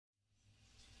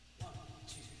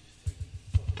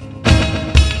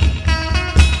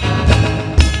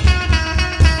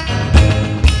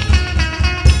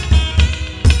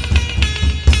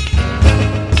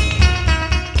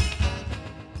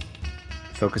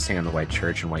focusing on the white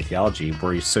church and white theology,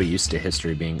 we're so used to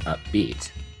history being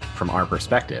upbeat from our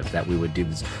perspective that we would do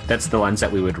this. That's the lens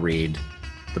that we would read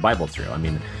the Bible through. I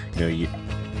mean,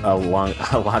 a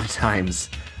lot of times,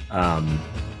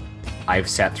 I've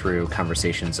sat through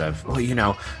conversations of,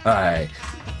 I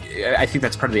think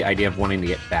that's part of the idea of wanting to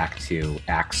get back to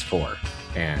Acts 4.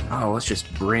 And, let's just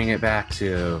bring it back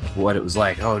to what it was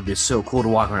like. Oh, it'd be so cool to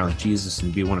walk around with Jesus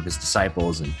and be one of his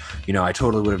disciples. And, I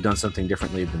totally would have done something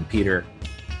differently than Peter.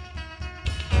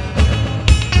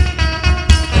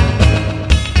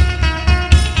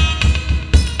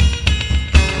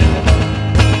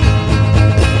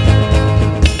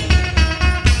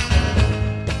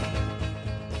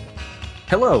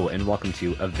 Hello, and welcome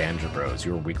to Evangel Bros,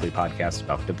 your weekly podcast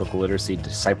about biblical literacy,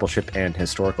 discipleship, and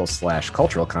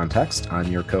historical/cultural context. I'm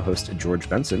your co-host, George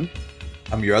Benson.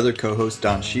 I'm your other co-host,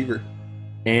 Don Sheaver.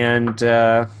 And,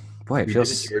 it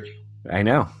feels... George. I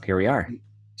know. Here we are.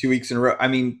 2 weeks in a row. I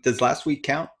mean, does last week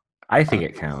count? I think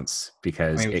it counts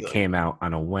because it came out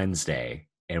on a Wednesday,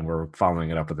 and we're following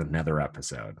it up with another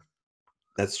episode.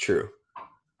 That's true.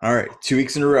 All right. 2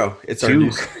 weeks in a row. It's our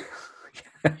news.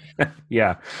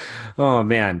 Yeah. Oh,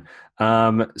 man.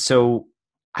 So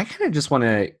I kind of just want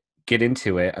to get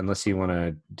into it, unless you want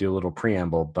to do a little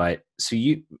preamble. But so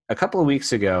a couple of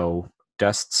weeks ago,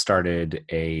 Dust started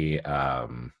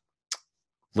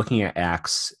looking at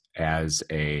Acts as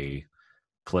a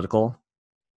political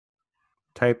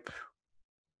type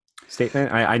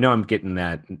statement. I know I'm getting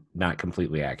that not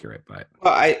completely accurate, but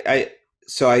well,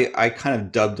 I kind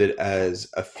of dubbed it as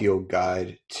a field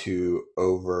guide to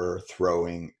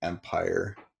overthrowing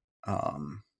empire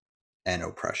and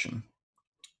oppression.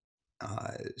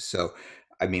 So,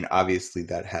 I mean, obviously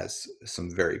that has some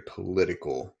very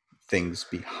political things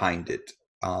behind it.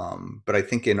 But I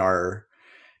think in our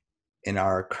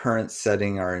current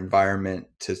setting, our environment,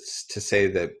 to say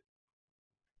that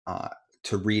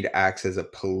to read Acts as a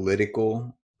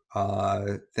political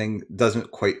thing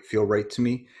doesn't quite feel right to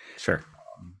me. Sure.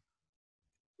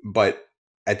 But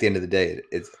at the end of the day,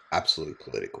 it's absolutely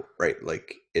political, right?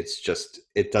 Like, it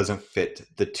doesn't fit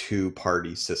the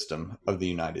two-party system of the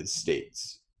United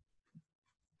States.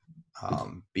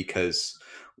 Because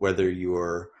whether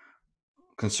you're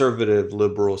conservative,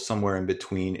 liberal, somewhere in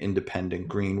between, independent,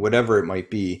 green, whatever it might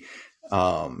be,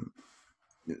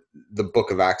 the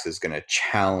book of Acts is going to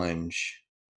challenge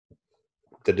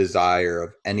the desire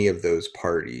of any of those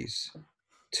parties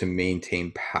to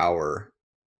maintain power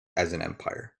as an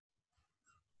empire.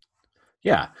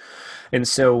 Yeah. And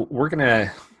so we're going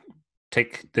to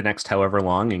take the next however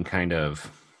long and kind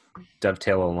of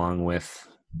dovetail along with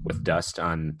Dust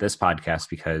on this podcast,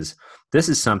 because this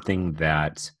is something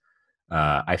that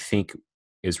I think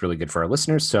is really good for our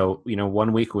listeners. So,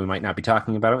 1 week we might not be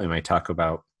talking about it. We might talk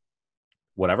about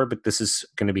whatever, but this is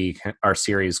going to be our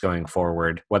series going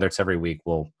forward. Whether it's every week,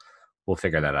 we'll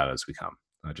figure that out as we come.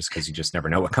 Just because you just never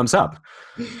know what comes up.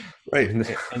 Right. And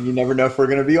you never know if we're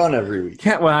going to be on every week.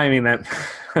 Yeah, well, I mean, that...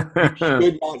 You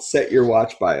should not set your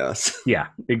watch by us. Yeah,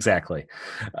 exactly.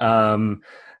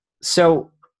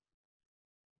 So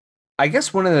I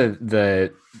guess one of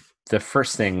the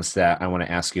first things that I want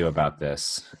to ask you about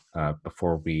this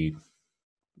before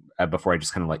I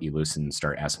just kind of let you loose and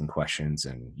start asking questions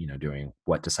and, doing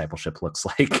what discipleship looks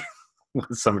like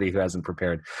with somebody who hasn't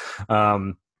prepared,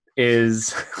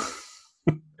 is...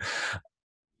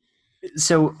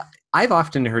 So I've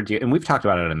often heard you, and we've talked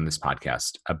about it in this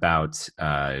podcast, about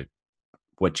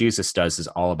what Jesus does is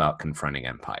all about confronting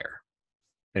empire.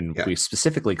 And we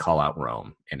specifically call out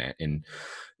Rome in it. And,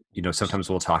 sometimes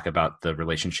we'll talk about the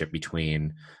relationship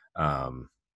between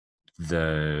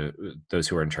those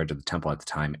who were in charge of the temple at the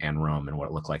time and Rome, and what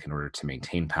it looked like in order to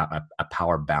maintain a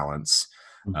power balance.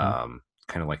 Mm-hmm.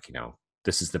 Kind of like,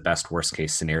 this is the best worst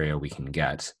case scenario we can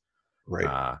get.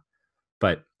 Right.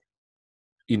 But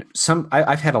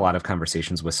I've had a lot of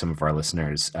conversations with some of our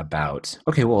listeners about,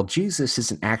 okay, well, Jesus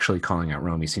isn't actually calling out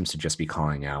Rome. He seems to just be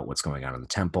calling out what's going on in the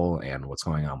temple and what's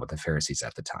going on with the Pharisees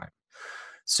at the time.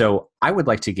 So I would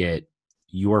like to get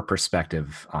your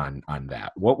perspective on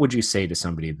that. What would you say to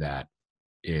somebody that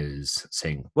is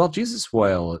saying, well, Jesus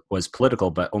was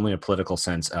political, but only a political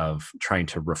sense of trying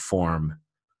to reform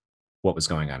what was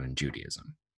going on in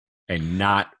Judaism and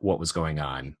not what was going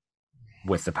on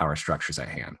with the power structures at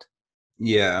hand?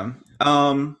 Yeah.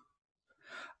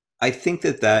 I think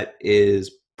that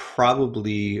is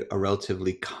probably a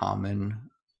relatively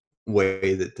common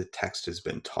way that the text has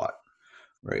been taught,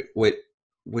 right? What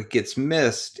gets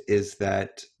missed is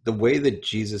that the way that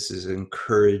Jesus is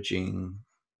encouraging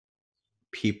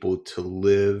people to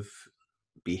live,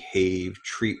 behave,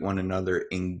 treat one another,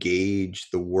 engage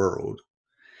the world,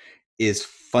 is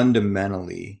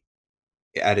fundamentally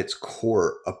at its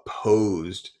core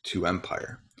opposed to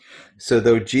empire. So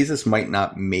though Jesus might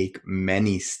not make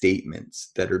many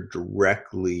statements that are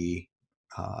directly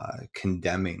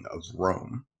condemning of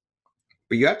Rome,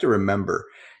 but you have to remember,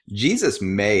 Jesus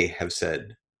may have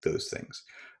said those things,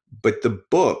 but the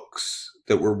books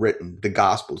that were written, the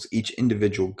Gospels, each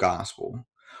individual Gospel,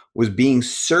 was being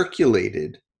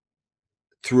circulated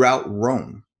throughout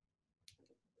Rome.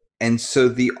 And so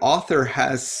the author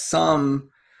has some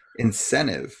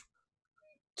incentive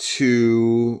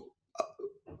to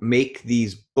make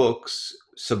these books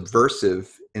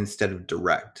subversive instead of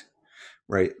direct,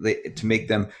 right? To make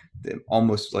them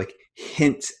almost like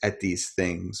hint at these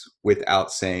things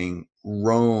without saying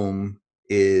Rome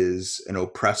is an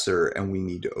oppressor and we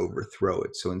need to overthrow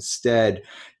it. So instead,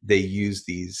 they use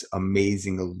these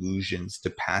amazing allusions to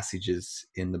passages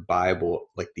in the Bible,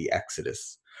 like the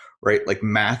Exodus, right? Like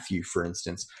Matthew, for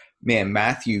instance. Man,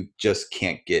 Matthew just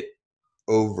can't get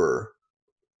over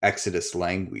Exodus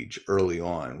language early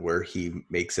on, where he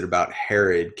makes it about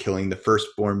Herod killing the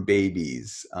firstborn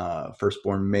babies,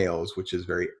 firstborn males, which is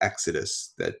very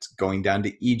Exodus. That's going down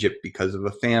to Egypt because of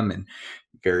a famine,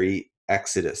 very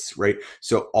Exodus, right?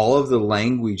 So all of the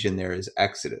language in there is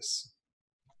Exodus.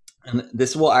 And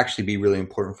this will actually be really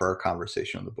important for our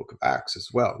conversation on the book of Acts as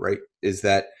well, right? Is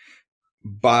that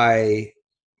by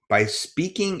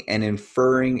speaking and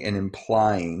inferring and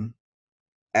implying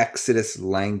Exodus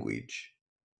language,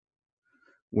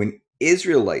 when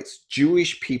Israelites,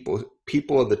 Jewish people,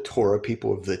 people of the Torah,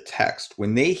 people of the text,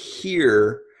 when they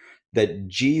hear that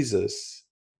Jesus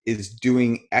is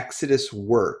doing Exodus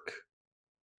work,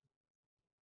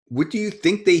 what do you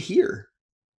think they hear?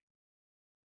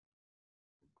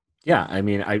 Yeah, I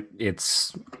mean,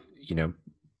 it's you know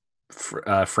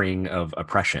freeing of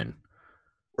oppression.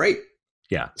 Right.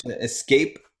 Yeah, To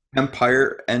escape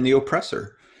empire and the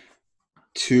oppressor,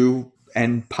 to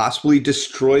and possibly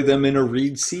destroy them in a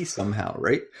reed sea somehow,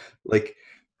 right? Like,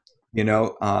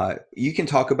 you can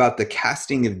talk about the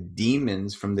casting of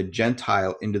demons from the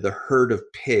Gentile into the herd of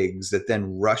pigs that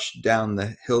then rush down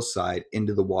the hillside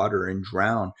into the water and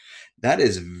drown. That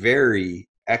is very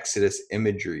Exodus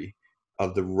imagery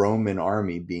of the Roman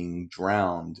army being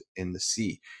drowned in the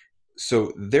sea.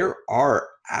 So there are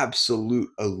absolute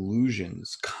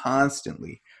illusions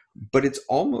constantly, but it's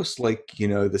almost like,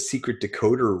 the secret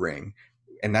decoder ring,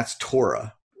 and that's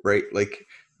Torah, right? Like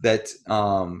that,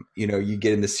 you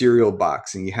get in the cereal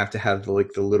box and you have to have the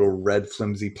little red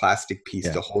flimsy plastic piece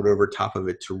yeah, to hold over top of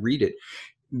it to read it.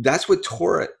 That's what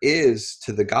Torah is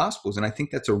to the Gospels. And I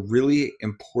think that's a really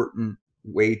important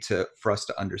way for us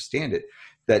to understand it,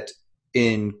 that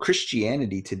in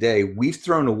Christianity today, we've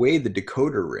thrown away the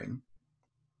decoder ring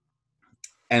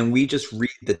and we just read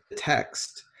the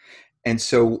text. And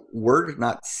so we're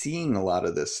not seeing a lot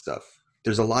of this stuff.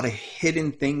 There's a lot of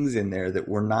hidden things in there that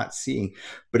we're not seeing.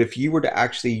 But if you were to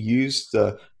actually use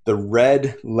the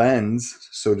red lens,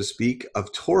 so to speak,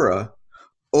 of Torah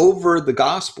over the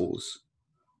Gospels,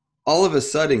 all of a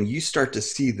sudden you start to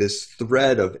see this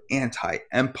thread of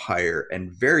anti-empire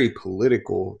and very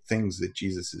political things that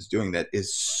Jesus is doing that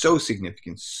is so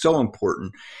significant, so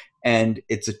important. And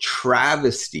it's a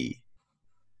travesty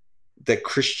that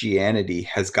Christianity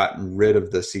has gotten rid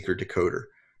of the secret decoder.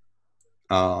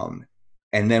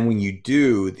 And then when you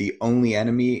do, the only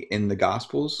enemy in the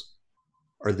Gospels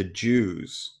are the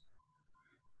Jews.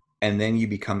 And then you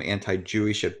become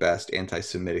anti-Jewish at best,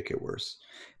 anti-Semitic at worst.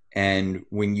 And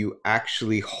when you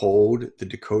actually hold the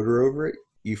decoder over it,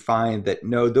 you find that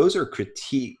no, those are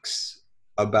critiques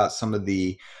about some of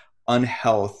the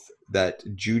unhealth that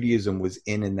Judaism was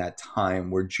in that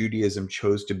time, where Judaism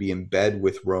chose to be in bed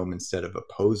with Rome instead of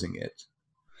opposing it.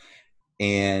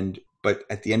 But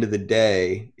at the end of the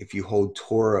day, if you hold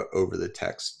Torah over the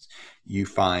text, you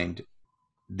find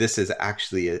this is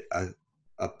actually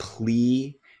a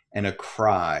plea and a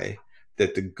cry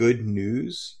that the good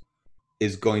news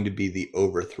is going to be the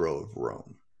overthrow of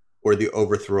Rome, or the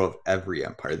overthrow of every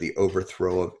empire, the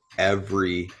overthrow of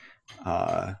every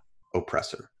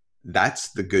oppressor. That's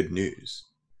the good news.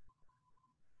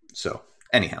 So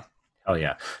anyhow. oh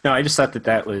yeah. No, I just thought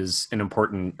that was an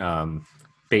important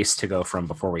base to go from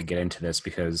before we get into this,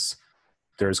 because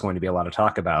there's going to be a lot of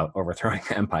talk about overthrowing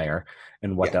the empire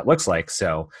and what that looks like.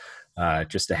 So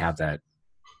just to have that.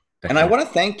 And I want to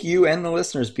thank you and the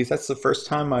listeners, because that's the first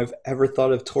time I've ever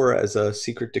thought of Torah as a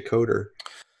secret decoder.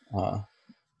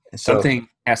 Something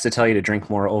has to tell you to drink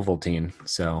more Ovaltine.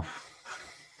 So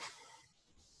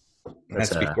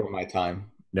that's before my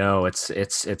time. No, it's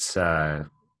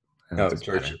no,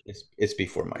 George, it's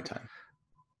before my time.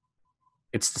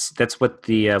 That's what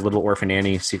the Little Orphan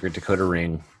Annie secret decoder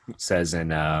ring says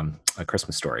in A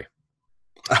Christmas Story.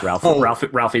 Oh,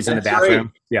 Ralphie's in the that's right.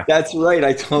 bathroom. Yeah. That's right.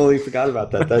 I totally forgot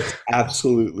about that. That's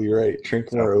absolutely right. Drink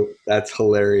So more oat. That's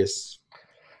hilarious.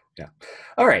 yeah.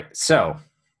 All right. So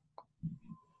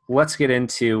let's get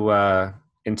into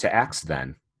Acts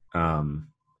then.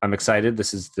 I'm excited.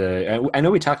 This is I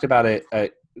know we talked about it.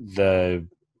 We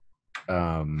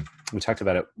talked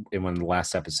about it in one of the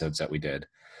last episodes that we did.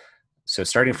 So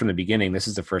starting from the beginning, this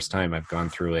is the first time I've gone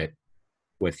through it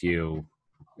with you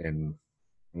in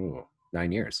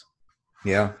 9 years.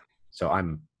 Yeah. So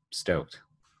I'm stoked.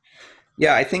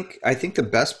 Yeah, I think the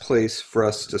best place for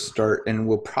us to start, and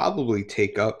we'll probably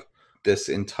take up this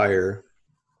entire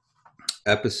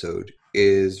episode,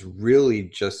 is really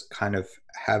just kind of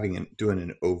doing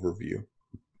an overview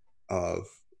of,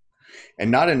 and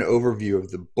not an overview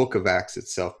of the book of Acts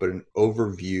itself, but an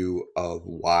overview of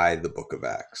why the book of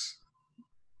Acts,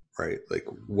 right? Like,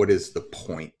 what is the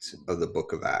point of the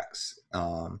book of Acts?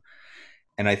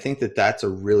 And I think that that's a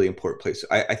really important place.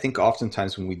 I think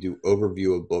oftentimes when we do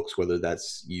overview of books, whether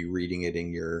that's you reading it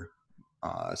in your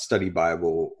study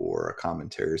Bible or a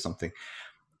commentary or something,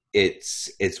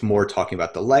 it's more talking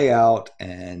about the layout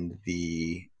and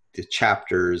the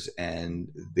chapters and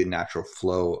the natural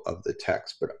flow of the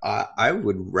text. But I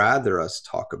would rather us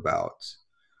talk about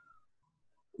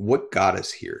what got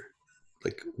us here,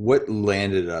 like what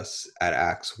landed us at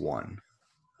Acts 1,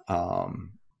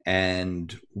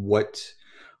 and what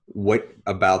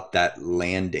about that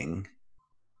landing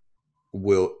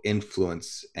will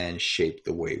influence and shape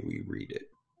the way we read it.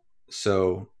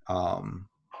 So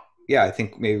yeah, I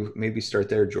think maybe start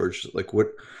there, George. Like,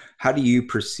 how do you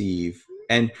perceive?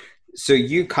 And so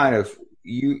you kind of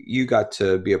you got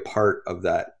to be a part of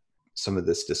that, some of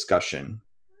this discussion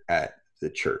at the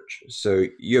church. So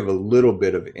you have a little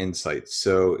bit of insight.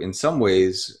 So in some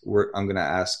ways, I'm going to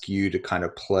ask you to kind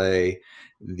of play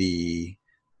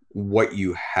what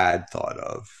you had thought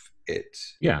of it.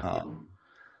 Yeah.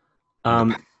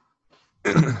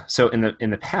 So in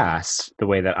the past, the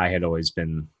way that I had always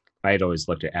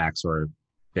looked at Acts or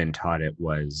been taught it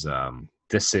was,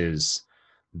 this is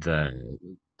the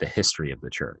history of the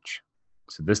church.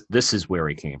 So this is where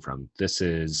we came from. This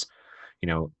is,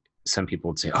 some people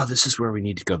would say, oh, this is where we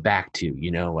need to go back to,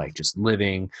 like just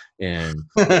living and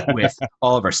with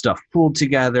all of our stuff pulled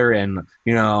together. And,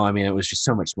 it was just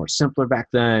so much more simpler back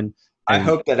then. I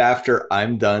hope that after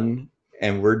I'm done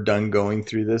and we're done going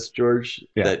through this, George,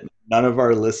 that none of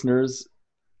our listeners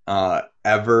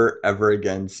ever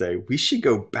again say we should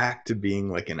go back to being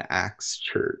like an Acts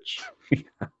church.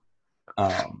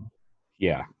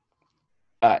 Yeah,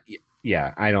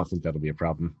 I don't think that'll be a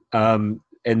problem.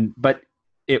 But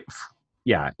it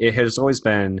has always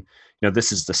been,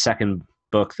 this is the second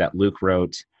book that Luke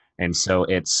wrote, and so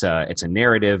it's a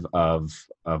narrative of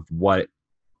what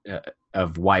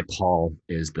of why Paul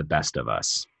is the best of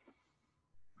us.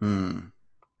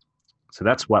 So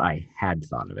that's what I had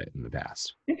thought of it in the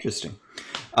past. Interesting.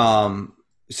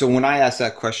 So when I asked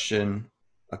that question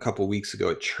a couple weeks ago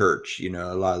at church, a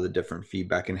lot of the different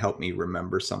feedback, and help me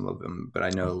remember some of them, but I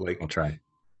know, like, I'll try.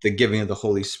 The giving of the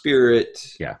Holy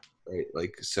Spirit. Yeah. Right.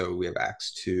 Like, so we have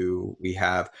Acts 2, we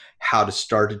have how to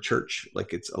start a church.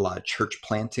 Like, it's a lot of church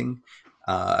planting,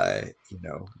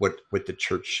 what the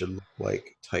church should look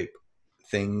like type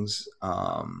things.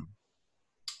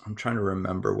 I'm trying to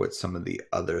remember what some of the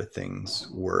other things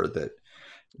were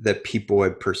that people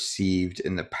had perceived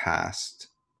in the past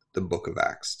the book of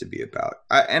Acts to be about.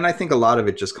 And I think a lot of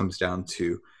it just comes down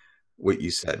to what you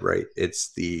said, right?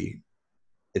 It's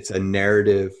a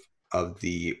narrative of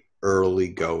the early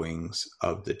goings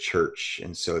of the church.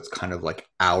 And so it's kind of like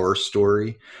our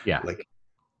story. Yeah. Like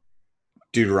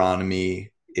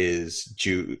Deuteronomy is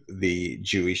the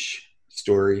Jewish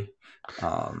story.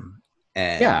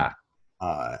 And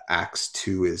Acts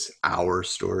 2 is our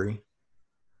story.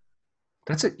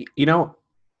 That's it.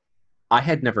 I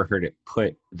had never heard it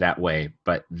put that way,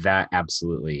 but that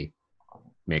absolutely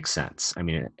makes sense. I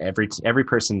mean, every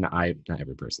person not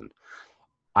every person.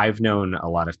 I've known a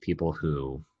lot of people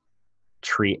who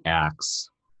treat Acts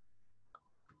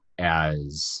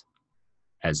as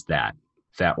that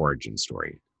origin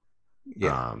story.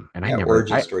 Yeah. And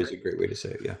origin story is a great way to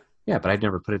say it. Yeah. Yeah, but I'd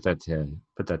never put that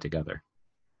together,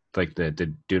 like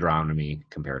the Deuteronomy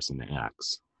comparison to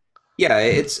Acts. Yeah,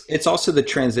 it's also the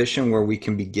transition where we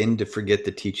can begin to forget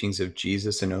the teachings of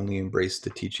Jesus and only embrace the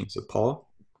teachings of Paul.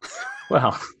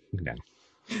 Well,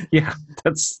 yeah,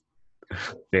 that's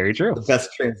very true. The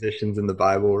best transitions in the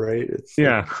Bible, right? It's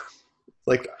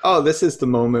like, oh, this is the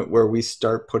moment where we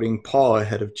start putting Paul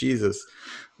ahead of Jesus,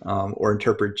 or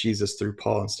interpret Jesus through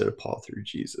Paul instead of Paul through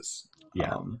Jesus.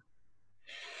 Yeah.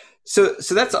 So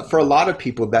that's for a lot of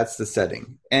people, that's the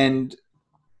setting. And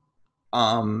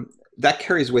that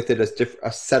carries with it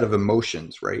a set of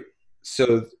emotions, right?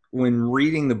 So when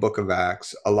reading the Book of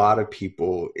Acts, a lot of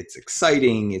people, it's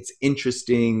exciting, it's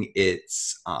interesting,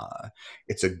 it's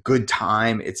a good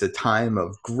time, it's a time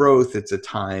of growth, it's a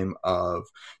time of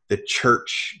the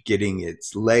church getting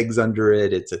its legs under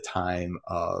it, it's a time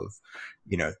of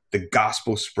the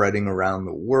gospel spreading around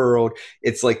the world.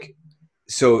 It's like,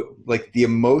 so like the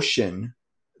emotion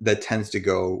that tends to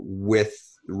go with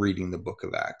reading the Book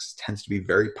of Acts tends to be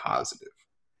very positive,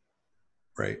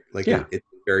 right? Like Yeah. it's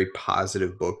a very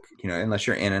positive book, unless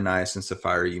you're Ananias and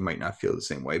Sapphira, you might not feel the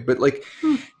same way, but like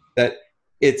that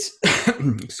it's,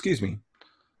 excuse me,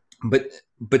 but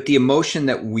the emotion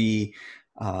that we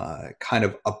kind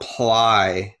of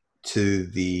apply to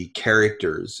the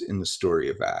characters in the story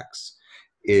of Acts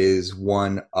is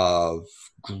one of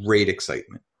great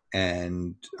excitement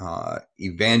and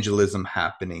evangelism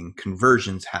happening,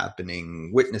 conversions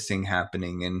happening, witnessing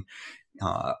happening, and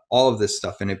all of this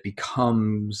stuff. And it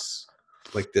becomes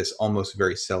like this almost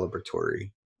very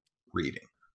celebratory reading.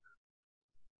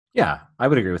 Yeah, I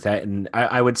would agree with that. And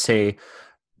I would say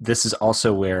this is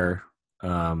also where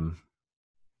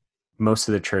most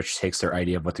of the church takes their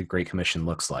idea of what the Great Commission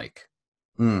looks like.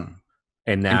 Mm.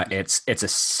 And that it's a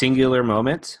singular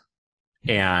moment,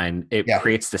 and it Yeah.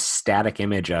 creates the static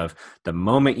image of the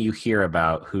moment you hear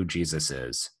about who Jesus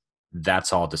is,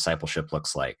 that's all discipleship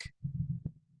looks like,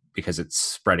 because it's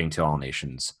spreading to all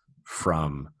nations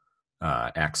from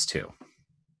Acts 2.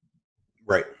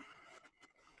 Right.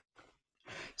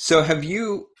 So have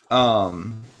you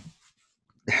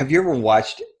ever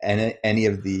watched any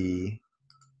of the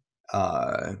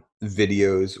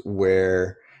videos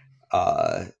where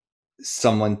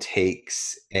someone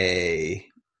takes a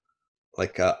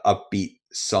upbeat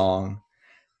song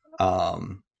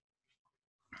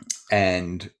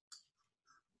and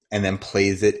then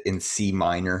plays it in C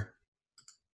minor?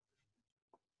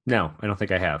 No, I don't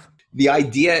think I have. The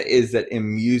idea is that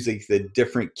in music, the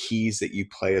different keys that you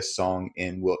play a song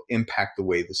in will impact the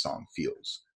way the song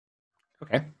feels.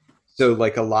 Okay. So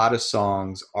like a lot of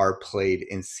songs are played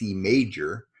in C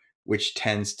major, which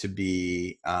tends to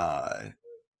be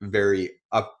very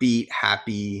upbeat,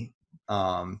 happy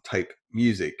type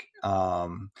music,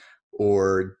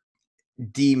 or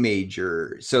D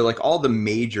major. So like all the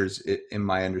majors, in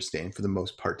my understanding, for the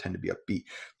most part, tend to be upbeat.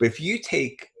 But if you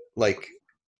take like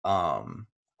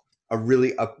a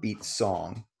really upbeat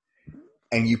song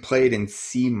and you play it in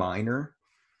C minor,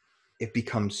 it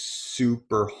becomes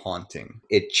super haunting.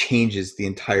 It changes the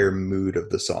entire mood of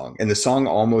the song. And the song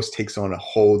almost takes on a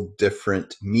whole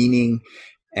different meaning,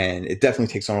 and it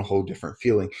definitely takes on a whole different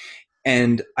feeling.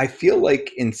 And I feel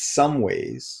like in some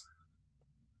ways,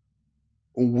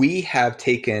 we have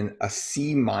taken a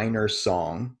C minor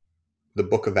song, the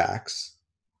Book of Acts,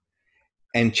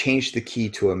 and changed the key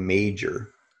to a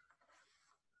major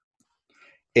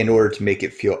in order to make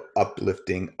it feel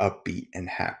uplifting, upbeat, and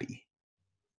happy.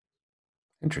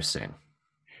 Interesting.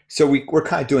 So we're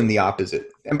kind of doing the opposite.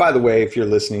 And by the way, if you're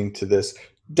listening to this,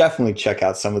 definitely check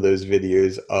out some of those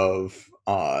videos of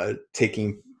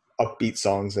taking upbeat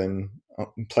songs and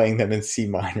playing them in C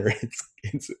minor.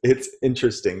 It's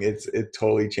interesting. It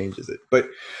totally changes it. But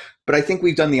I think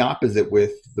we've done the opposite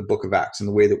with the Book of Acts and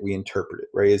the way that we interpret it,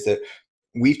 right? Is that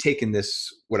we've taken this,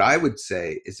 what I would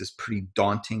say is this pretty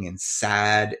daunting and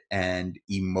sad and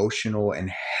emotional and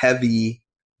heavy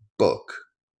book,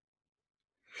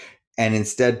 and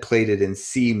instead played it in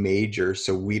C major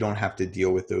so we don't have to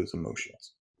deal with those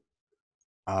emotions.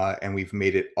 And we've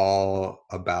made it all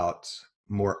about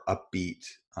more upbeat.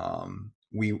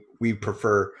 We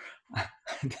prefer,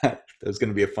 that was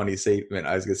going to be a funny statement.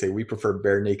 I was going to say we prefer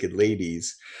Bare Naked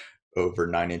Ladies over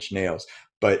Nine Inch Nails.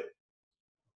 But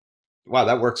wow,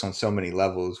 that works on so many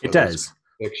levels. It does.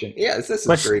 Fiction. Yeah, this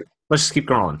is great. Let's just keep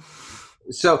going.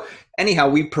 So anyhow,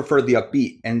 we prefer the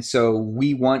upbeat. And so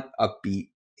we want upbeat,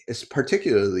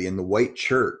 particularly in the white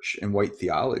church and white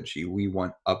theology, we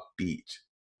want upbeat.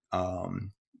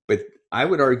 But I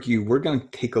would argue we're going to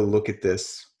take a look at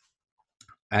this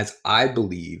as I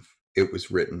believe it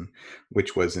was written,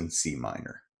 which was in C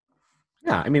minor.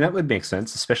 Yeah, I mean, that would make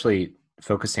sense, especially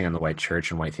focusing on the white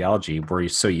church and white theology. We're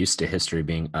so used to history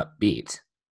being upbeat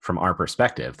from our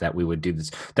perspective that we would do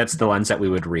this. That's the lens that we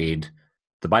would read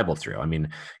the Bible through. I mean,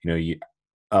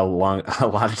 a lot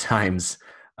of times,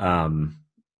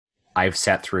 I've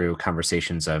sat through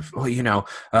conversations of,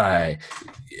 I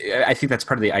think that's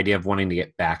part of the idea of wanting to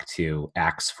get back to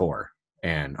Acts 4.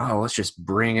 And, let's just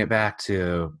bring it back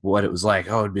to what it was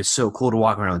like. Oh, it'd be so cool to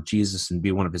walk around with Jesus and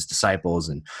be one of his disciples.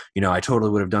 And, I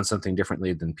totally would have done something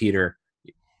differently than Peter.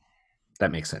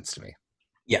 That makes sense to me.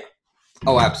 Yeah.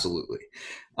 Oh, absolutely.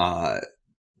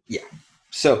 Yeah.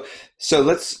 So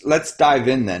let's dive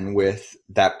in then with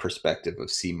that perspective of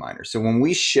C minor. So when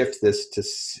we shift this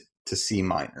to C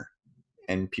minor,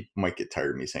 and people might get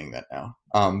tired of me saying that now,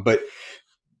 but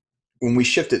when we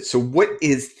shift it, so what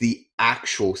is the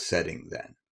actual setting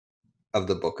then of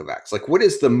the Book of Acts? Like, what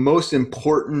is the most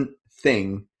important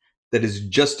thing that has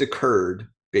just occurred,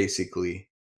 basically,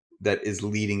 that is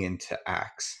leading into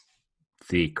Acts?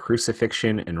 The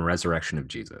crucifixion and resurrection of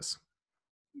Jesus.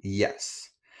 Yes.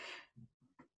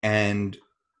 And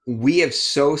we have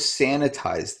so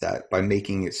sanitized that by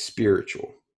making it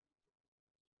spiritual.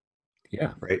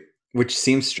 Yeah. Right. Which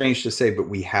seems strange to say, but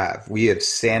we have. We have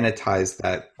sanitized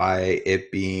that by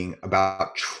it being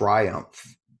about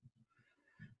triumph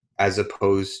as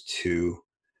opposed to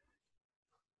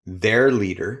their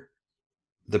leader,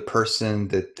 the person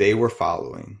that they were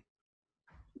following,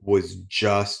 was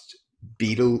just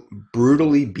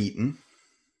brutally beaten,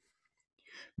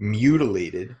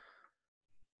 mutilated,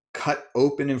 cut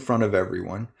open in front of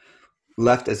everyone,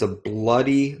 left as a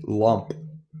bloody lump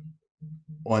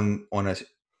on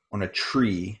a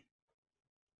tree,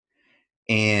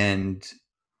 and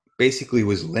basically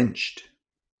was lynched.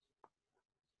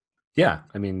 Yeah.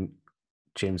 I mean,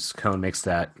 James Cone makes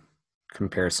that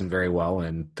comparison very well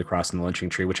in The Cross and the Lynching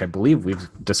Tree, which I believe we've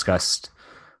discussed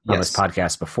on this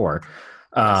podcast before.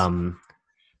 Yes.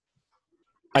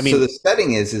 I So mean, the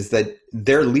setting is that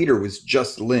their leader was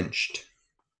just lynched.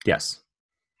 yes.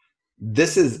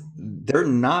 They're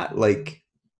not like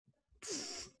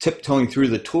tiptoeing through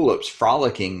the tulips,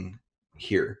 frolicking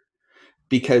here.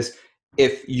 Because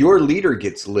if your leader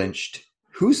gets lynched,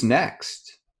 who's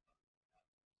next?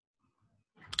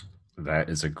 That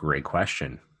is a great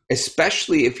question.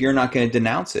 Especially if you're not going to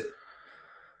denounce it.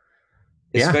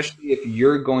 Yeah. Especially if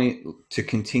you're going to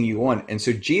continue on. And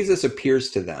so Jesus appears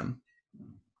to them.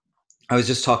 I was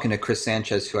just talking to Chris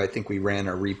Sanchez, who I think we ran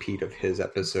a repeat of his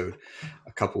episode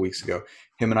a couple weeks ago.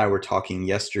 Him and I were talking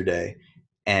yesterday,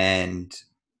 and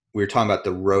we were talking about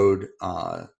the road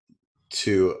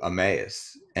to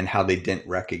Emmaus and how they didn't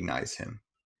recognize him.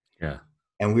 Yeah.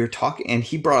 And we were talking, and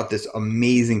he brought up this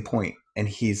amazing point, and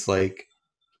he's like,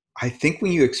 I think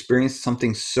when you experience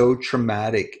something so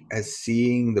traumatic as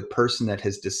seeing the person that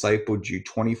has discipled you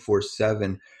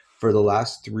 24/7 for the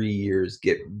last 3 years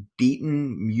get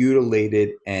beaten,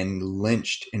 mutilated, and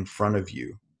lynched in front of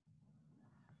you,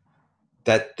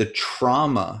 that the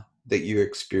trauma that you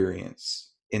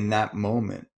experience in that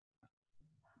moment,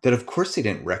 that of course they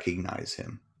didn't recognize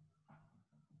him.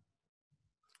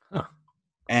 Huh.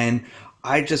 And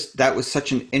that was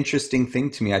such an interesting thing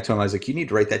to me. I told him, I was like, you need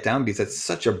to write that down because that's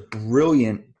such a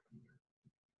brilliant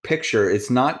picture.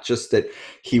 It's not just that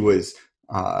he was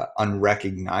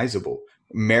unrecognizable.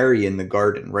 Mary in the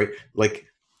garden, right? Like,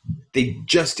 they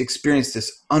just experienced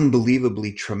this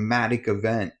unbelievably traumatic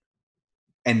event,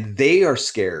 and they are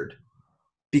scared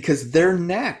because they're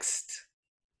next,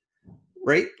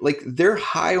 right? Like, they're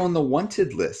high on the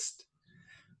wanted list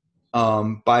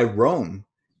by Rome,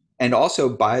 and also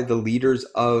by the leaders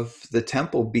of the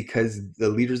temple, because the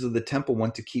leaders of the temple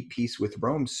want to keep peace with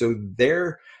Rome. So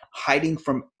they're hiding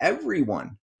from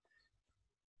everyone.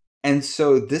 And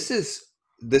so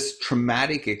this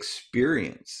traumatic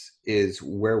experience is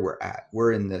where we're at.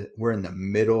 We're in the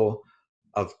middle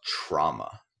of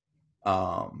trauma.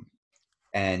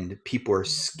 And people are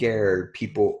scared.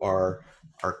 People are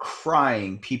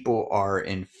crying. People are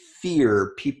in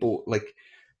fear. People, like,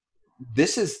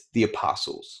 this is the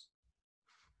apostles,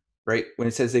 right? When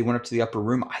it says they went up to the upper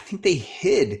room, I think they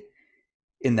hid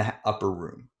in the upper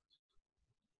room.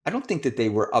 I don't think that they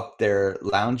were up there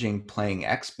lounging, playing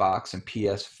Xbox and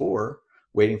PS4,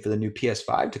 waiting for the new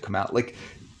PS5 to come out. Like,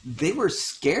 they were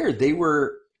scared. They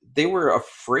were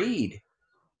afraid.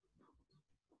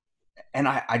 And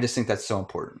I just think that's so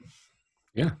important.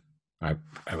 Yeah, I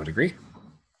would agree.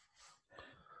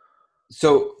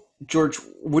 So, George,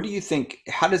 what do you think?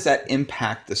 How does that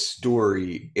impact the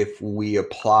story if we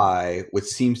apply what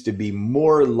seems to be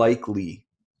more likely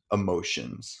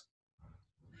emotions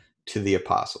to the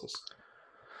apostles?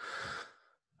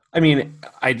 I mean,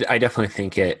 I definitely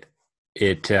think it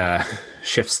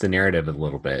shifts the narrative a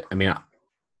little bit. I mean,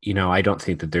 I don't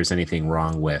think that there's anything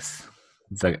wrong with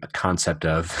the concept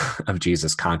of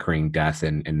Jesus conquering death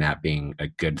and that being a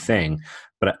good thing,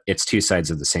 but it's two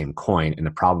sides of the same coin. And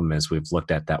the problem is we've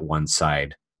looked at that one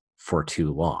side for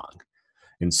too long.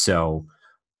 And so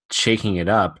shaking it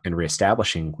up and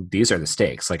reestablishing these are the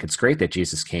stakes. Like, it's great that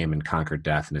Jesus came and conquered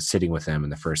death and is sitting with them in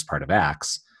the first part of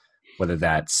Acts, whether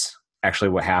that's actually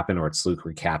what happened or it's Luke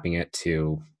recapping it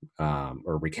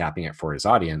or recapping it for his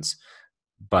audience.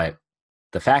 But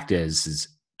the fact is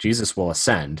Jesus will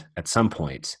ascend at some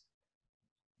point,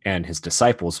 and his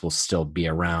disciples will still be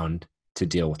around to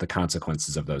deal with the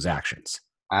consequences of those actions.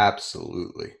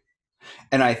 Absolutely.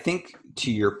 And I think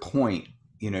to your point,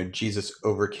 Jesus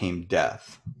overcame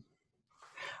death.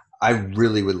 I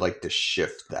really would like to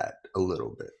shift that a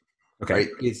little bit, Okay.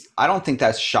 right? I don't think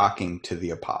that's shocking to the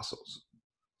apostles,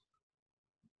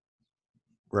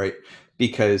 right?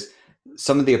 Because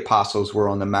some of the apostles were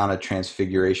on the Mount of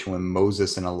Transfiguration when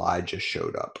Moses and Elijah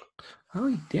showed up.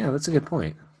 Oh, yeah, that's a good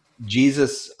point.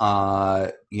 Jesus,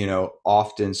 often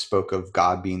spoke of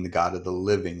God being the God of the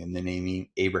living and then naming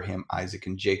Abraham, Isaac,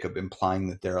 and Jacob, implying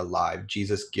that they're alive.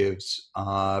 Jesus gives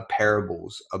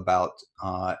parables about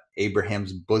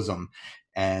Abraham's bosom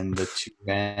and the two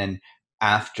men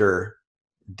after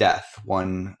death,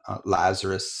 one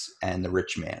Lazarus and the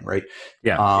rich man, right?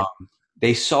 Yeah.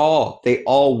 They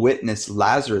all witnessed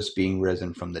Lazarus being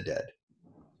risen from the dead,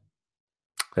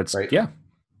 That's, right? yeah.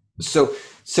 So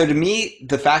to me,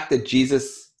 the fact that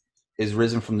Jesus is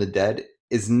risen from the dead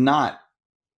is not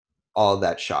all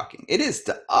that shocking. It is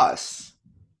to us,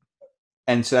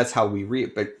 and so that's how we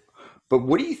read it. But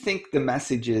what do you think the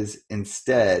message is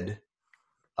instead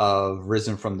of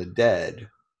risen from the dead?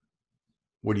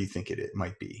 What do you think it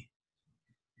might be?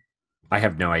 I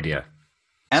have no idea.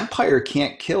 Empire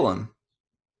can't kill him.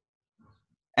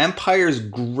 Empire's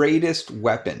greatest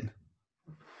weapon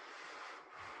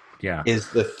is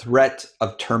the threat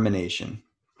of termination.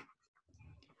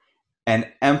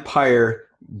 And Empire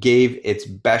gave its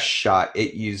best shot.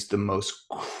 It used the most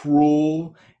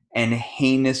cruel and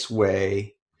heinous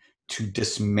way to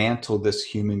dismantle this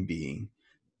human being,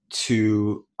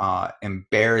 to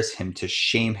embarrass him, to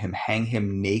shame him, hang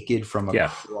him naked from a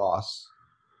cross.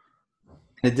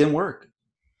 And it didn't work.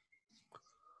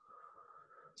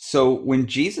 So when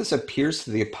Jesus appears to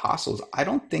the apostles, I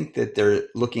don't think that they're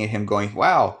looking at him going,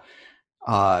 wow,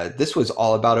 this was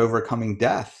all about overcoming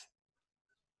death.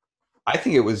 I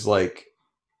think it was like,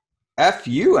 F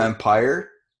you,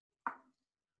 Empire.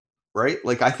 Right?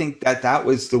 Like, I think that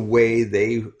was the way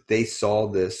they saw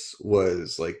this,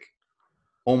 was like,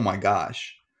 oh my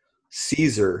gosh,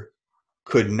 Caesar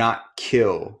could not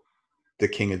kill the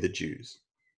king of the Jews.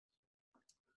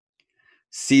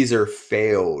 Caesar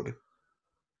failed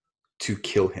to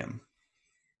kill him.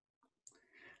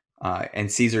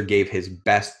 And Caesar gave his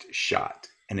best shot,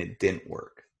 and it didn't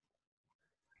work.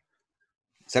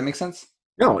 Does that make sense?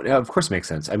 No, of course it makes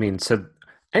sense. I mean, so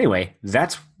anyway,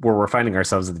 that's where we're finding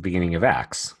ourselves at the beginning of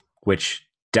Acts, which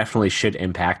definitely should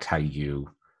impact how you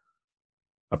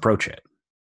approach it.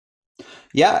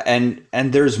 Yeah, and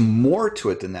there's more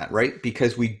to it than that, right?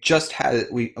 Because we just had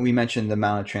we mentioned the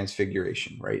Mount of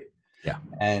Transfiguration, right? Yeah.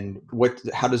 And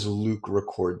how does Luke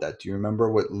record that? Do you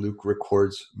remember what Luke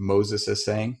records Moses as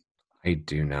saying? I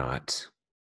do not.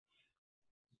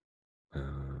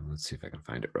 Let's see if I can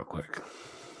find it real quick.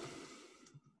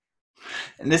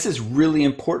 And this is really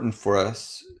important for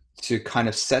us to kind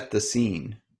of set the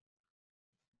scene.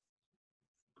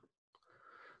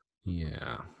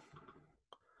 Yeah.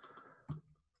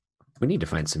 We need to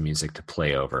find some music to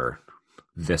play over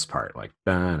this part, like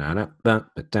maybe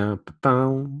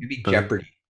Jeopardy.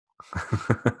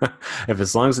 If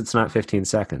as long as it's not 15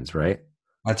 seconds, right?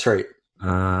 That's right.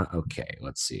 Okay,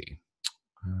 let's see.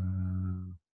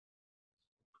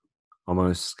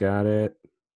 Almost got it.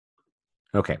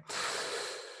 Okay.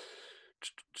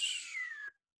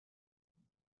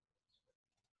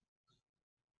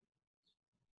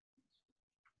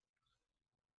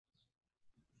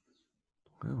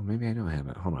 Well, maybe I don't have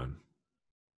it. Hold on.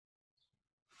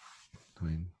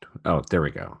 Oh, there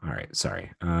we go. All right.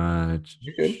 Sorry.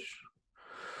 You're good.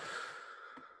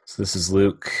 So this is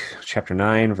Luke chapter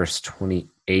 9, verse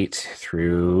 28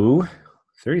 through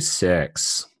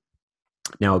 36.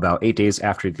 Now, about 8 days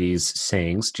after these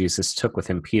sayings, Jesus took with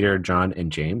him Peter, John,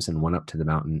 and James and went up to the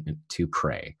mountain to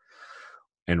pray.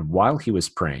 And while he was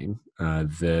praying,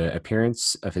 the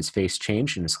appearance of his face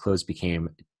changed and his clothes became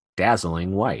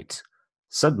dazzling white.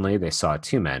 Suddenly, they saw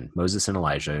two men, Moses and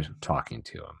Elijah, talking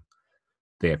to him.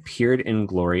 They appeared in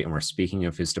glory and were speaking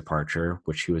of his departure,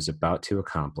 which he was about to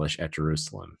accomplish at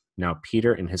Jerusalem. Now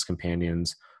Peter and his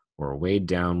companions were weighed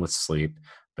down with sleep,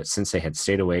 but since they had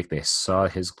stayed awake, they saw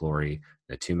his glory.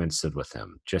 The two men stood with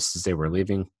him. Just as they were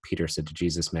leaving, Peter said to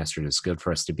Jesus, Master, it is good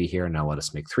for us to be here. Now let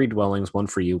us make 3 dwellings, one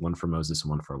for you, one for Moses, and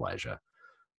one for Elijah.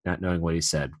 Not knowing what he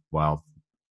said, while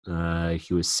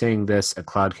he was saying this, a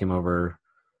cloud came over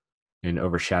and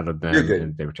overshadowed them,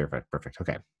 and they were terrified. Perfect.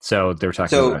 Okay. So they were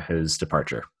talking about his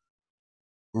departure.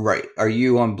 Right. Are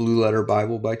you on Blue Letter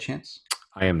Bible by chance?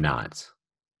 I am not.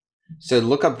 So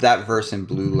look up that verse in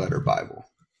Blue Letter Bible.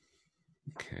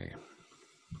 Okay.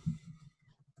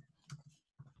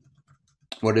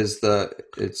 What is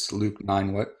it's Luke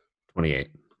 9 what? 28.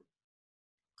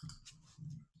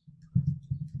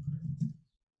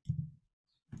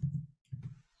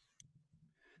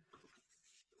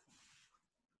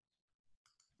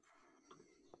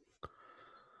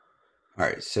 All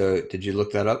right, so did you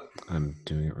look that up? I'm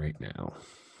doing it right now.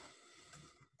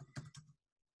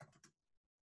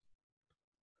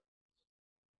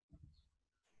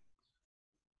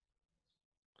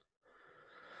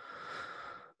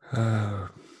 Uh,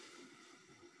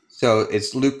 So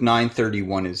it's Luke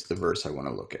 9:31 is the verse I want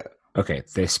to look at. okay,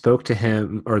 they spoke to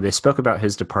him, or they spoke about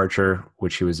his departure,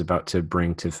 which he was about to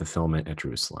bring to fulfillment at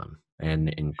Jerusalem. And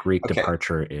in Greek, Okay.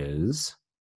 departure is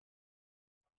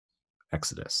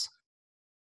Exodus.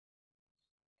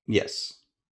 Yes.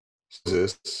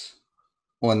 This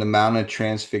on the Mount of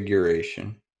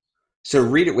Transfiguration. So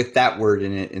read it with that word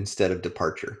in it instead of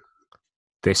departure.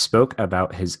 They spoke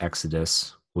about his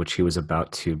Exodus, which he was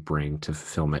about to bring to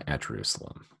fulfillment at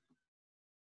Jerusalem.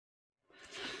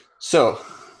 So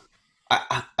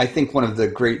I think one of the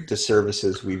great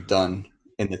disservices we've done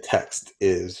in the text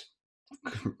is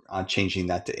changing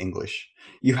that to English.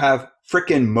 You have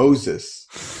frickin' Moses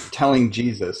telling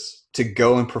Jesus to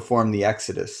go and perform the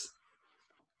Exodus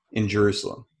in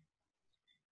Jerusalem.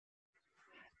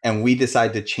 And we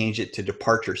decide to change it to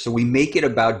departure. So we make it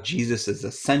about Jesus's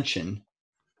ascension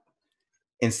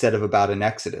instead of about an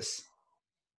Exodus.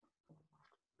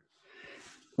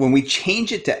 When we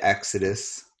change it to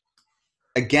Exodus,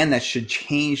 again, that should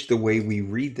change the way we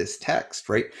read this text,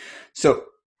 right? So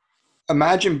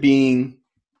imagine being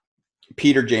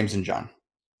Peter, James, and John.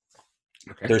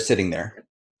 Okay. They're sitting there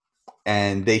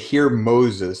and they hear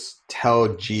Moses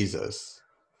tell Jesus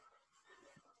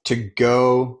to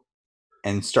go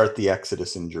and start the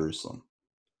Exodus in Jerusalem.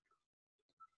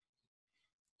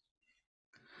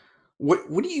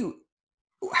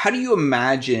 How do you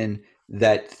imagine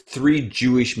that three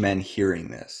Jewish men hearing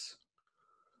this?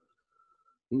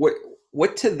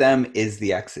 What to them is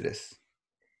the Exodus?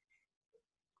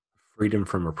 Freedom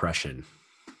from oppression.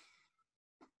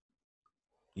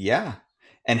 Yeah.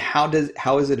 And how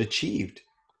is it achieved?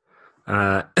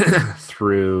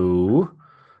 Through,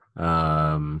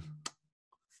 I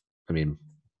mean,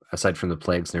 aside from the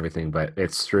plagues and everything, but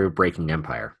it's through breaking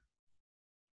empire.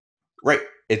 Right.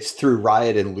 It's through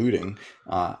riot and looting.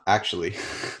 Actually,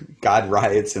 God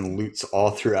riots and loots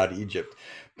all throughout Egypt.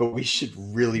 But we should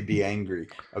really be angry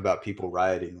about people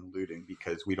rioting and looting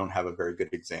because we don't have a very good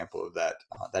example of that.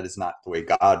 That is not the way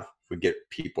God would get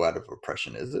people out of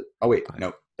oppression, is it? Oh, wait,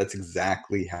 no, that's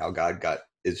exactly how God got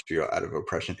Israel out of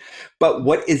oppression. But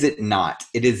what is it not?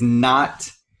 It is not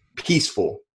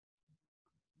peaceful.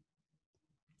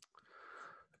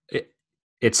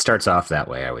 It starts off that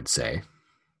way, I would say.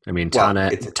 I mean, Well, Tana,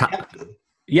 it's attempted.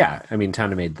 yeah, I mean,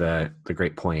 Tana made the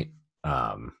great point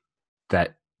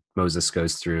that Moses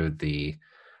goes through the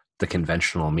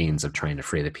conventional means of trying to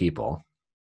free the people.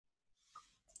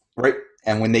 Right.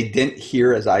 And when they didn't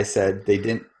hear, as I said, they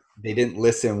didn't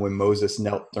listen when Moses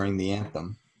knelt during the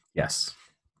anthem. Yes.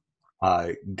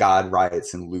 God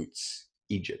riots and loots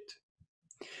Egypt,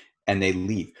 and they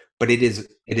leave. But it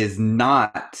is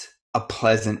not a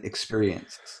pleasant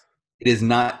experience. It is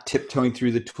not tiptoeing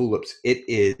through the tulips. It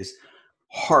is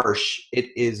harsh.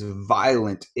 It is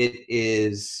violent. It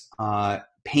is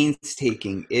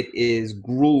painstaking. It is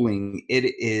grueling.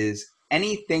 It is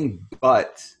anything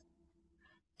but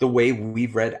the way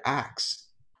we've read Acts.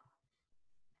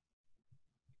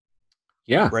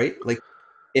 Yeah. Right? Like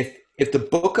if the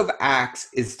book of Acts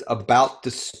is about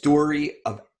the story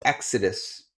of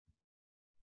Exodus,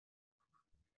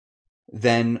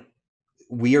 then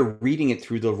we are reading it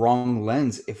through the wrong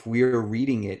lens if we are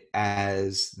reading it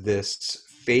as this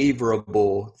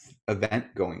favorable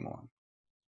event going on.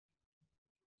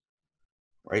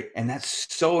 Right? And that's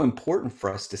so important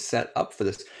for us to set up for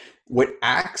this. What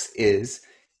Acts is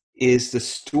the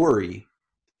story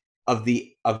of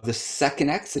the second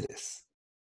Exodus.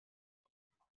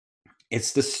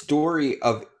 It's the story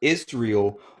of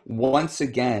Israel once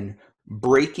again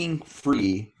breaking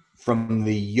free from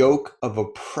the yoke of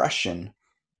oppression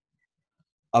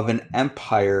of an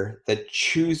empire that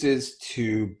chooses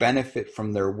to benefit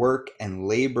from their work and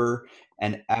labor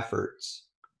and efforts,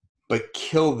 but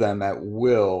kill them at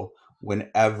will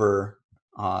whenever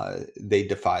they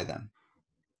defy them.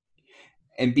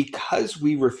 And because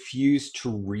we refuse to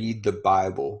read the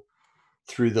Bible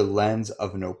through the lens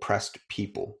of an oppressed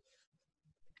people,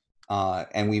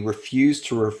 and we refuse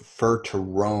to refer to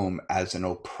Rome as an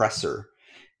oppressor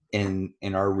in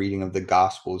our reading of the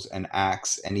Gospels and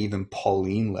Acts and even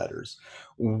Pauline letters,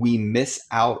 we miss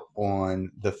out on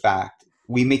the fact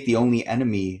we make the only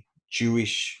enemy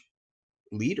Jewish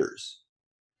leaders.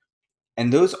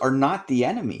 And those are not the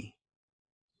enemy.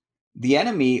 The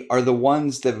enemy are the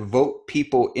ones that vote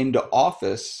people into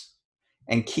office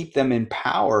and keep them in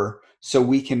power so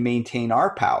we can maintain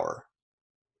our power.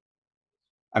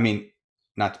 I mean,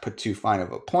 not to put too fine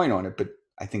of a point on it, but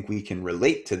I think we can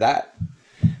relate to that.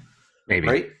 Maybe.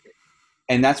 Right?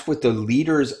 And that's what the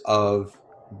leaders of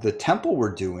the temple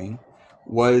were doing,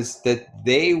 was that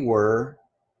they were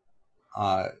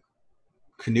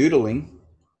canoodling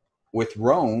with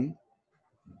Rome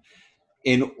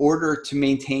in order to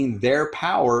maintain their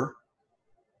power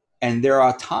and their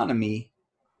autonomy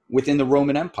within the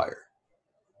Roman Empire.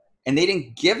 And they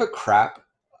didn't give a crap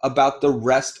about the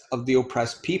rest of the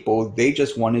oppressed people. They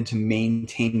just wanted to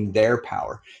maintain their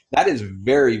power. That is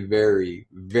very, very,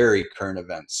 very current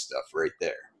event stuff right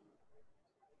there.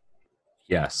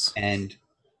 Yes. And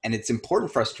it's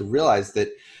important for us to realize that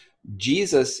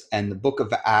Jesus and the book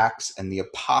of Acts and the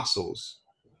apostles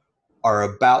are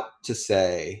about to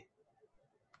say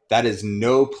that has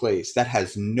no place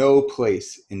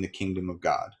in the kingdom of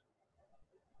God.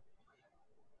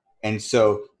 And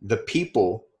so the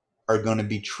people are going to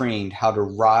be trained how to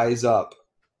rise up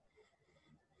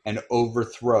and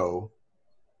overthrow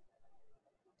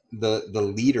the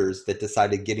leaders that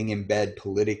decided getting in bed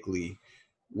politically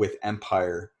with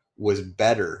empire was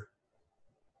better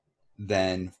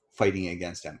than fighting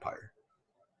against empire.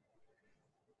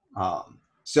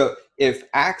 So if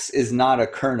Acts is not a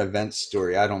current event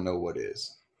story, I don't know what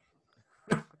is.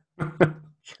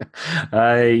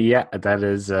 Yeah, that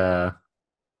is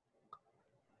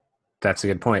that's a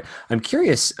good point. I'm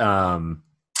curious. Oh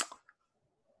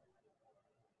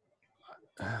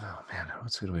man,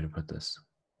 what's a good way to put this?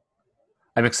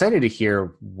 I'm excited to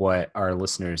hear what our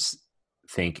listeners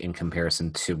think in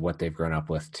comparison to what they've grown up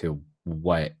with to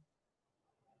what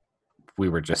we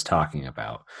were just talking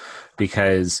about,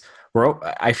 because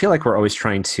I feel like we're always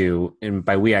trying to, and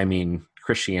by we I mean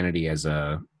Christianity as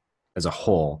a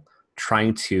whole,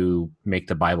 trying to make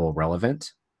the Bible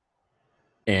relevant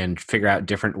and figure out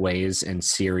different ways and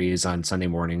series on Sunday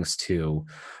mornings to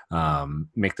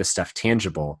make this stuff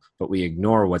tangible, but we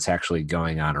ignore what's actually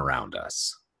going on around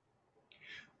us.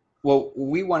 Well,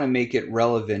 we want to make it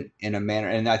relevant in a manner,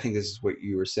 and I think this is what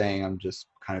you were saying. I'm just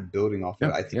kind of building off of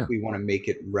Yeah, it. I think yeah. we want to make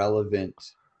it relevant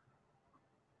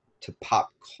to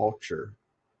pop culture,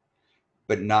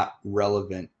 but not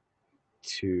relevant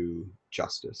to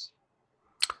justice.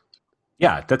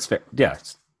 Yeah, that's fair. Yeah.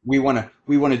 We want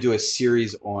to do a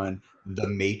series on the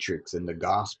Matrix and the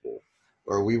gospel,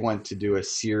 or we want to do a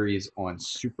series on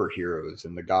superheroes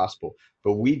and the gospel,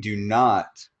 but we do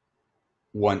not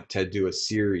want to do a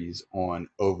series on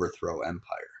overthrow empire.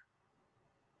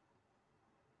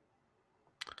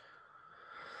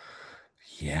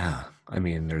 Yeah. I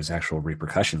mean, there's actual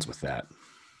repercussions with that.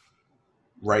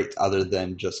 Right, other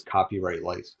than just copyright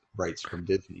rights from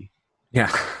Disney.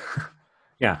 Yeah.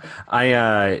 Yeah.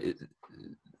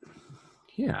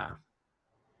 Yeah.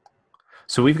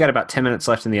 So we've got about 10 minutes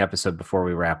left in the episode before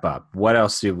we wrap up. What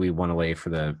else do we want to lay for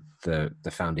the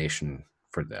foundation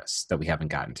for this that we haven't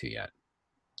gotten to yet?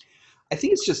 I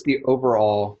think it's just the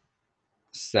overall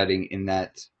setting in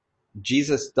that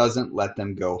Jesus doesn't let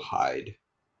them go hide,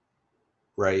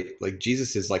 right? Like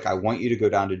Jesus is like, I want you to go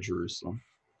down to Jerusalem.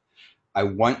 I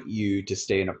want you to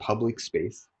stay in a public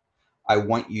space. I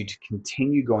want you to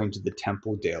continue going to the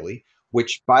temple daily,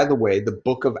 which, by the way, the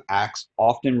book of Acts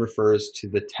often refers to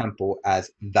the temple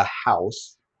as the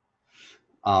house.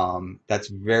 That's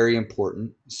very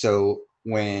important. So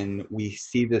when we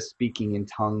see the speaking in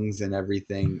tongues and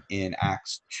everything in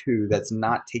Acts 2, that's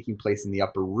not taking place in the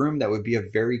upper room. That would be a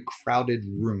very crowded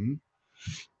room.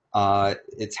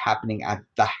 It's happening at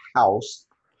the house,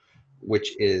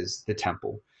 which is the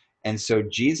temple. And so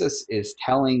Jesus is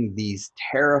telling these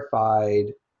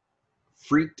terrified,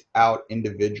 freaked out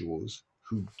individuals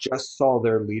who just saw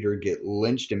their leader get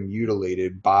lynched and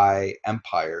mutilated by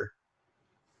empire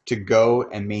to go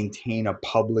and maintain a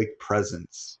public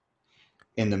presence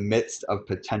in the midst of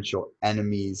potential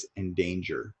enemies and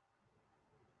danger.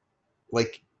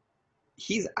 Like,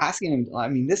 he's asking him, I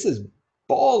mean, this is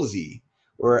ballsy.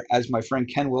 Or as my friend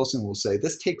Ken Wilson will say,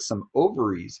 this takes some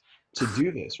ovaries to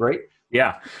do this, right?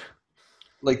 Yeah.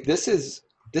 Like this is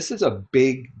a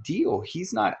big deal.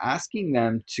 He's not asking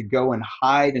them to go and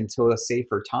hide until a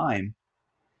safer time.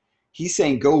 He's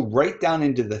saying go right down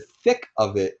into the thick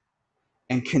of it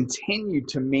and continue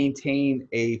to maintain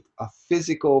a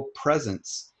physical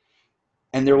presence.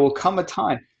 And there will come a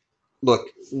time. Look,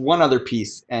 one other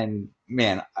piece, and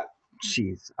man,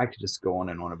 geez, I could just go on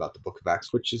and on about the book of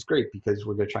Acts, which is great because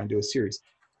we're going to try and do a series.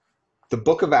 the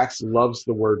book of Acts loves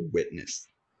the word witness.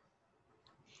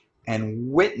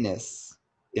 And witness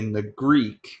in the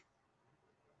Greek,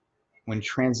 when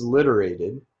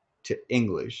transliterated to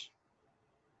English,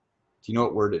 do you know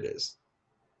what word it is?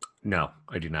 No,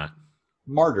 I do not.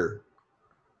 Martyr.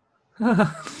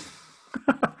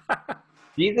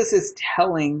 Jesus is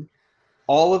telling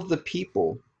all of the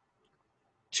people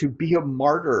to be a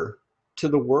martyr to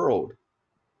the world.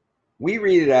 We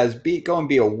read it as go and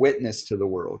be a witness to the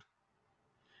world.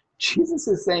 Jesus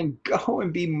is saying, go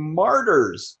and be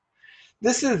martyrs.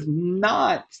 This is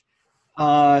not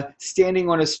standing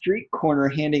on a street corner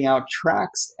handing out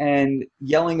tracts and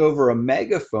yelling over a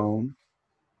megaphone.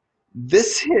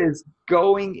 This is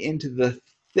going into the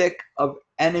thick of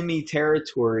enemy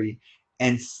territory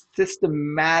and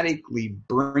systematically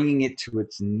bringing it to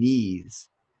its knees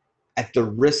at the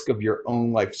risk of your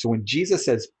own life. So when Jesus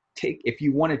says, if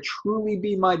you want to truly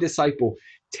be my disciple,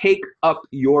 take up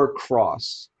your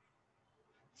cross,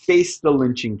 face the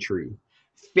lynching tree,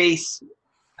 face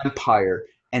empire,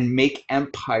 and make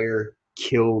empire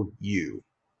kill you.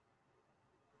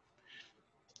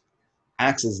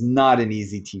 Acts is not an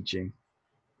easy teaching.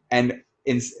 And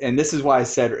this is why I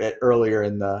said it earlier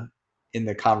in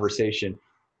the conversation,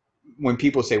 when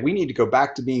people say we need to go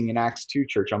back to being an Acts 2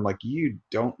 church, I'm like, you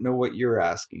don't know what you're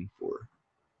asking for.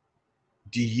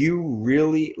 Do you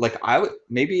really,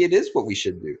 maybe it is what we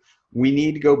should do. We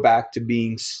need to go back to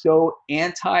being so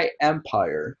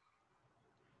anti-empire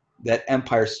that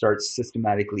empire starts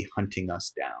systematically hunting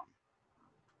us down.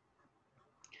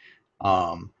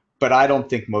 But I don't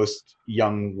think most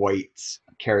young white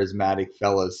charismatic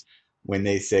fellas, when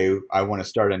they say, I want to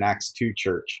start an Acts 2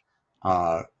 church,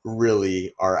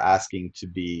 really are asking to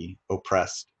be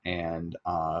oppressed and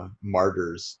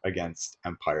martyrs against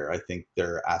empire. I think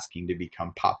they're asking to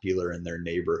become popular in their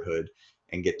neighborhood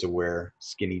and get to wear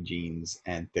skinny jeans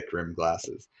and thick rimmed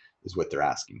glasses is what they're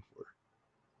asking for.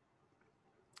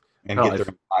 And get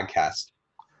their podcast.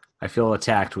 I feel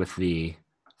attacked with the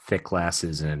thick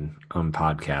glasses and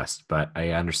podcast, but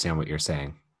I understand what you're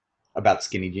saying. About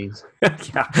skinny jeans?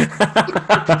 Yeah.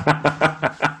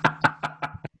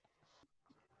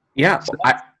 Yeah. So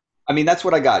I mean, that's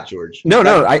what I got, George.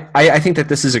 No, I think that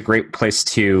this is a great place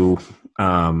to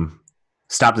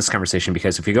stop this conversation,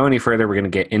 because if we go any further, we're going to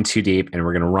get in too deep and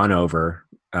we're going to run over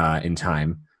in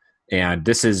time. And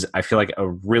this is, I feel like, a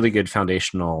really good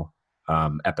foundational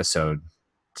episode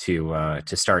to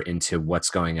start into what's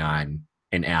going on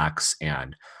in Acts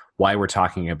and why we're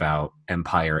talking about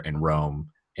empire and Rome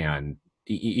and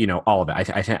all of it.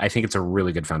 I think it's a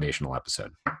really good foundational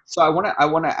episode. So I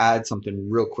want to add something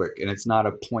real quick, and it's not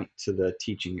a point to the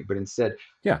teaching, but instead,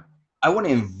 I want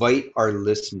to invite our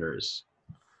listeners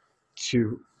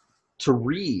to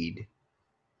read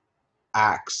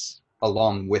Acts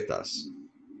along with us,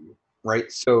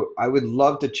 right? So I would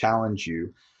love to challenge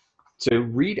you to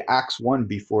read Acts 1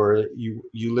 before you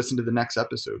listen to the next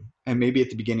episode. And maybe at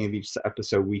the beginning of each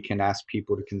episode, we can ask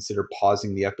people to consider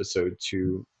pausing the episode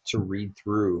to read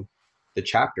through the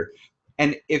chapter.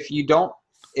 And if you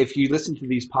listen to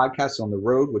these podcasts on the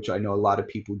road, which I know a lot of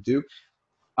people do,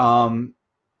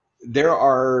 there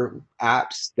are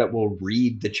apps that will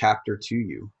read the chapter to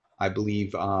you. I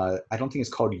believe, I don't think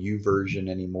it's called YouVersion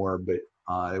anymore, but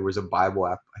there was a Bible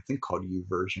app, I think, called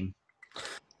YouVersion,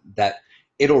 that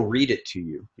it'll read it to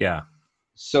you. Yeah.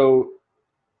 So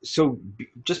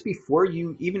just before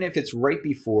you, even if it's right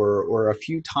before or a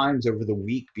few times over the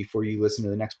week before you listen to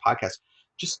the next podcast,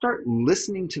 just start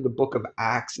listening to the book of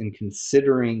Acts and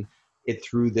considering it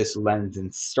through this lens,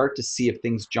 and start to see if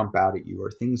things jump out at you or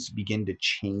things begin to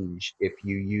change if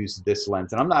you use this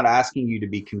lens. And I'm not asking you to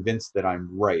be convinced that I'm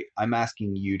right. I'm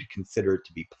asking you to consider it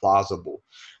to be plausible.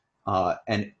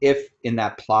 And if in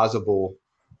that plausible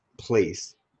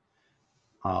place,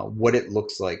 what it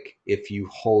looks like if you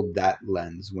hold that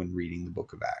lens when reading the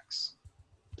book of Acts.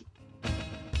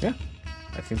 Yeah,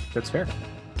 I think that's fair.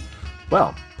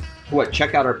 Well,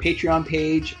 check out our Patreon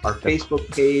page, our Facebook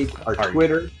page, our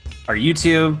Twitter, our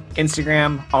YouTube,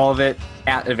 Instagram, all of it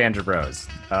at Evangel Bros.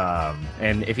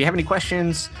 And if you have any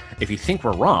questions, if you think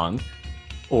we're wrong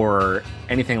or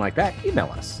anything like that, email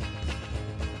us.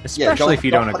 Especially if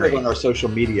you don't agree. On our social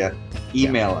media,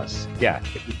 email us. Yeah.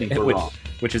 If you think we're wrong.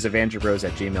 Which is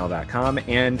evangelbros@gmail.com.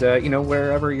 And,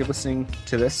 wherever you're listening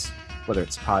to this, whether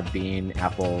it's Podbean,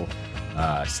 Apple,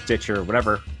 Stitcher,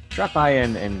 whatever, drop by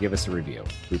and give us a review.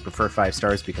 We prefer 5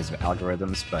 stars because of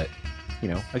algorithms, but,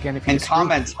 again, if you disagree,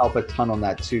 comments help a ton on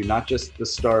that too, not just the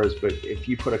stars, but if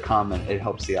you put a comment, it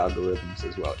helps the algorithms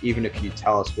as well. Even if you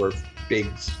tell us we're big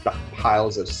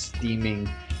piles of steaming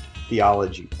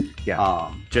theology.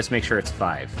 Yeah, just make sure it's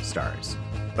 5 stars.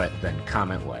 but then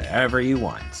comment whatever you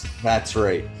want. That's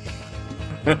right.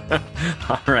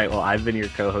 All right. Well, I've been your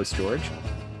co-host, George.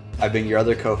 I've been your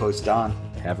other co-host, Don.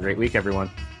 Have a great week, everyone.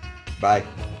 Bye.